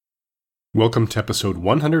Welcome to episode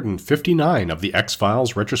 159 of the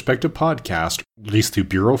X-Files Retrospective Podcast, released through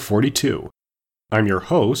Bureau 42. I'm your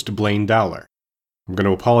host, Blaine Dowler. I'm going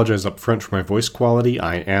to apologize up front for my voice quality.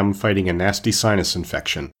 I am fighting a nasty sinus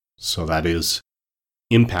infection, so that is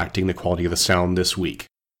impacting the quality of the sound this week.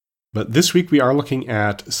 But this week we are looking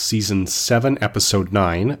at Season 7, Episode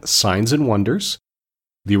 9, Signs and Wonders.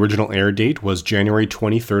 The original air date was January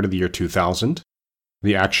 23rd of the year 2000.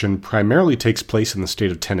 The action primarily takes place in the state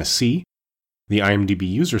of Tennessee. The IMDb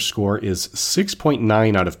user score is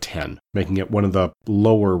 6.9 out of 10, making it one of the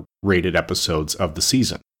lower rated episodes of the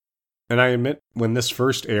season. And I admit, when this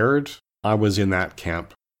first aired, I was in that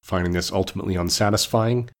camp, finding this ultimately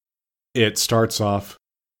unsatisfying. It starts off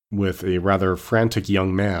with a rather frantic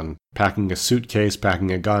young man packing a suitcase,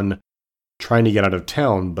 packing a gun, trying to get out of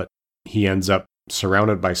town, but he ends up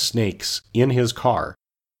surrounded by snakes in his car,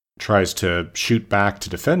 tries to shoot back to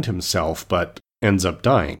defend himself, but ends up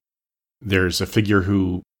dying. There's a figure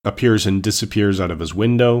who appears and disappears out of his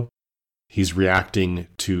window. He's reacting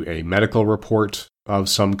to a medical report of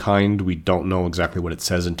some kind. We don't know exactly what it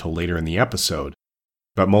says until later in the episode.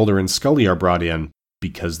 But Mulder and Scully are brought in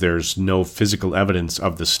because there's no physical evidence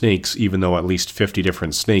of the snakes, even though at least 50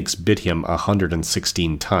 different snakes bit him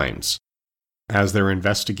 116 times. As they're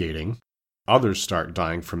investigating, others start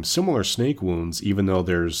dying from similar snake wounds, even though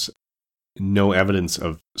there's no evidence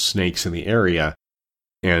of snakes in the area.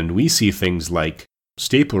 And we see things like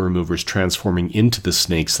staple removers transforming into the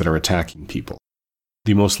snakes that are attacking people.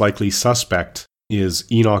 The most likely suspect is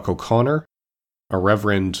Enoch O'Connor, a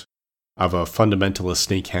reverend of a fundamentalist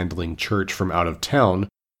snake-handling church from out of town,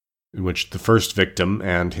 in which the first victim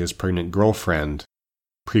and his pregnant girlfriend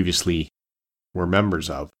previously were members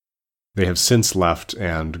of. They have since left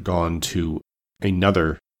and gone to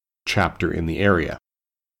another chapter in the area.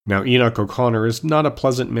 Now, Enoch O'Connor is not a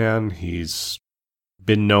pleasant man. He's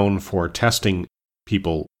been known for testing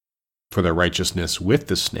people for their righteousness with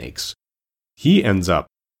the snakes. He ends up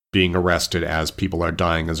being arrested as people are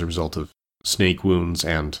dying as a result of snake wounds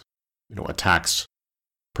and, attacks,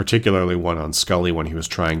 particularly one on Scully when he was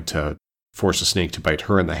trying to force a snake to bite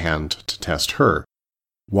her in the hand to test her.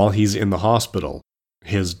 While he's in the hospital,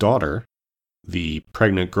 his daughter, the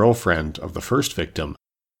pregnant girlfriend of the first victim,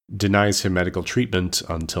 denies him medical treatment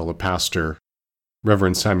until the pastor,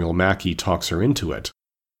 Reverend Samuel Mackey, talks her into it.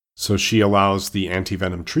 So she allows the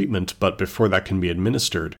anti-venom treatment, but before that can be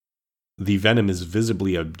administered, the venom is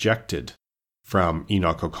visibly ejected from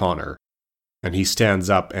Enoch O'Connor, and he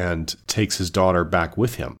stands up and takes his daughter back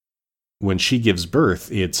with him. When she gives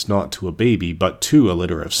birth, it's not to a baby, but to a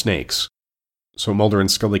litter of snakes. So Mulder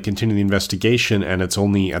and Scully continue the investigation, and it's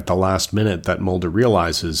only at the last minute that Mulder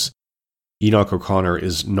realizes Enoch O'Connor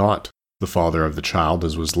is not the father of the child,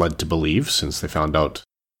 as was led to believe, since they found out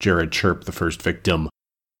Jared Chirp, the first victim,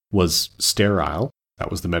 was sterile.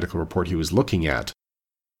 That was the medical report he was looking at.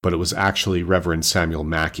 But it was actually Reverend Samuel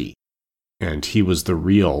Mackey, and he was the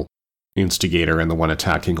real instigator and the one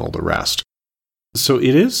attacking all the rest. So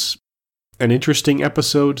it is an interesting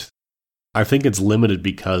episode. I think it's limited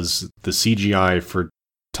because the CGI for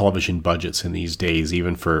television budgets in these days,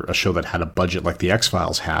 even for a show that had a budget like the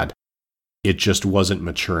X-Files had, it just wasn't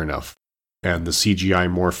mature enough. And the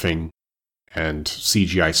CGI morphing and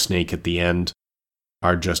CGI snake at the end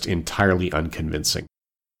are just entirely unconvincing,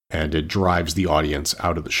 and it drives the audience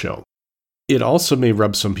out of the show. It also may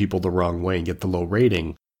rub some people the wrong way and get the low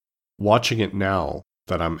rating. Watching it now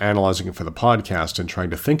that I'm analyzing it for the podcast and trying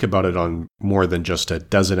to think about it on more than just a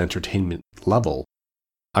does it entertainment level,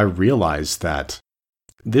 I realize that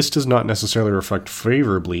this does not necessarily reflect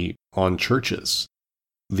favorably on churches.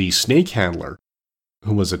 The snake handler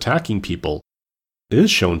who was attacking people is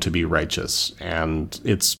shown to be righteous, and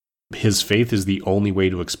his faith is the only way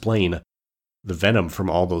to explain the venom from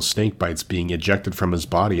all those snake bites being ejected from his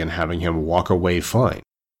body and having him walk away fine.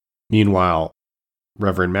 Meanwhile,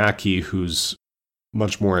 Reverend Mackey, who's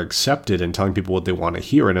much more accepted and telling people what they want to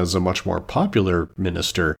hear and is a much more popular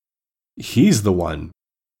minister, he's the one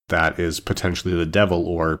that is potentially the devil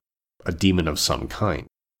or a demon of some kind.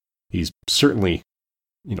 He's certainly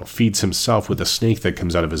feeds himself with a snake that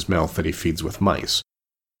comes out of his mouth that he feeds with mice.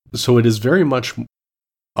 So it is very much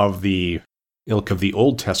of the ilk of the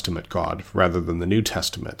Old Testament God rather than the New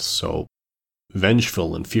Testament, so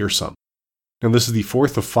vengeful and fearsome. And this is the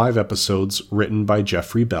fourth of 5 episodes written by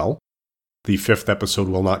Jeffrey Bell. The 5th episode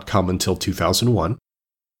will not come until 2001.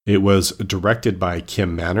 It was directed by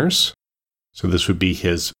Kim Manners, so this would be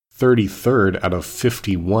his 33rd out of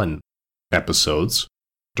 51 episodes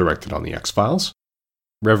directed on the X-Files.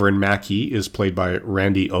 Reverend Mackey is played by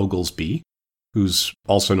Randy Oglesby, who's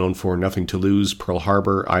also known for Nothing to Lose, Pearl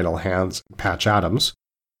Harbor, Idle Hands, Patch Adams.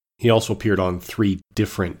 He also appeared on 3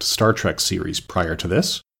 different Star Trek series prior to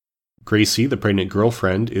this. Gracie, the pregnant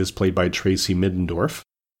girlfriend, is played by Tracy Middendorf.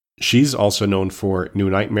 She's also known for New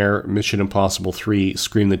Nightmare, Mission Impossible 3,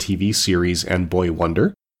 Scream the TV series, and Boy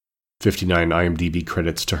Wonder. 59 IMDb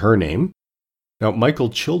credits to her name. Now,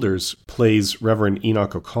 Michael Childers plays Reverend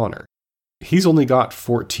Enoch O'Connor. He's only got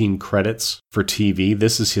 14 credits for TV.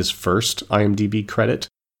 This is his first IMDb credit.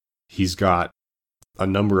 He's got a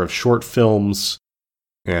number of short films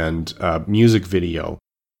and music video.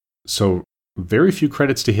 So, very few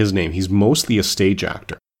credits to his name. He's mostly a stage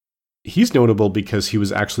actor. He's notable because he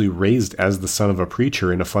was actually raised as the son of a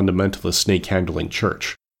preacher in a fundamentalist snake-handling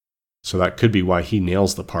church. So that could be why he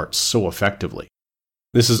nails the part so effectively.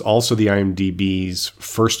 This is also the IMDb's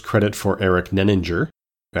first credit for Eric Nenninger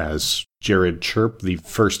as Jared Chirp, the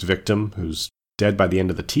first victim who's dead by the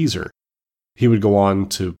end of the teaser. He would go on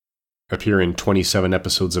to appear in 27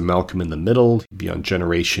 episodes of Malcolm in the Middle, he'd be on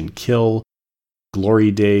Generation Kill,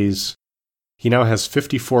 Glory Days. He now has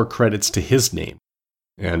 54 credits to his name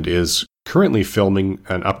and is currently filming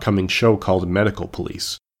an upcoming show called Medical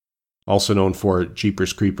Police. Also known for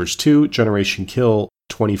Jeepers Creepers 2, Generation Kill,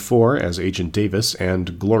 24 as Agent Davis,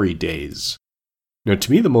 and Glory Days. Now,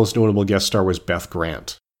 to me, the most notable guest star was Beth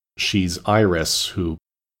Grant. She's Iris, who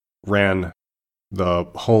ran the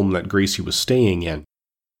home that Gracie was staying in,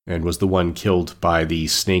 and was the one killed by the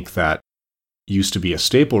snake that used to be a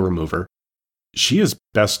staple remover. She is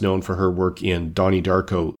best known for her work in Donnie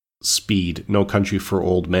Darko, Speed, No Country for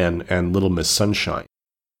Old Men, and Little Miss Sunshine.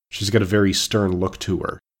 She's got a very stern look to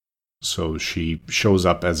her, so she shows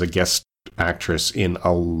up as a guest actress in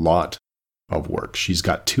a lot of work. She's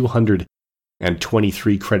got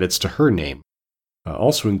 223 credits to her name,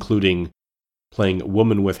 also including playing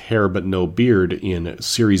Woman with Hair But No Beard in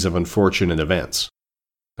Series of Unfortunate Events.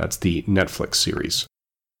 That's the Netflix series.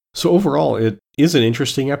 So overall, it is an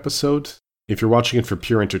interesting episode. If you're watching it for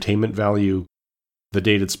pure entertainment value, the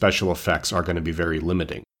dated special effects are going to be very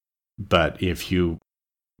limiting. But if you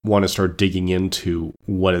want to start digging into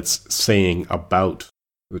what it's saying about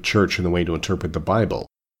the church and the way to interpret the Bible,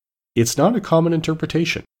 it's not a common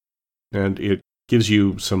interpretation. And it gives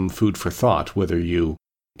you some food for thought, whether you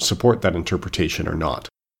support that interpretation or not.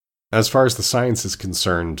 As far as the science is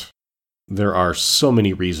concerned, there are so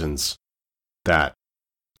many reasons that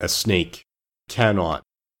a snake cannot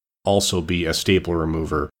also be a staple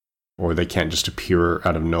remover, or they can't just appear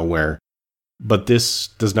out of nowhere. But this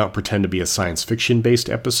does not pretend to be a science fiction-based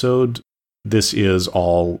episode. This is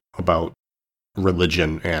all about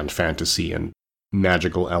religion and fantasy and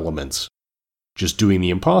magical elements, just doing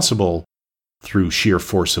the impossible through sheer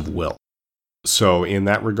force of will. So in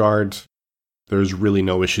that regard, there's really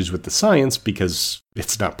no issues with the science because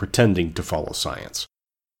it's not pretending to follow science.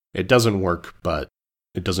 It doesn't work, but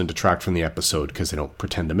it doesn't detract from the episode because they don't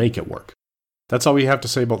pretend to make it work. That's all we have to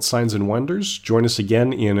say about Signs and Wonders. Join us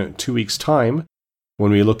again in 2 weeks' time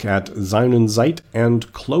when we look at Sein und Zeit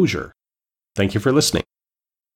and Closure. Thank you for listening.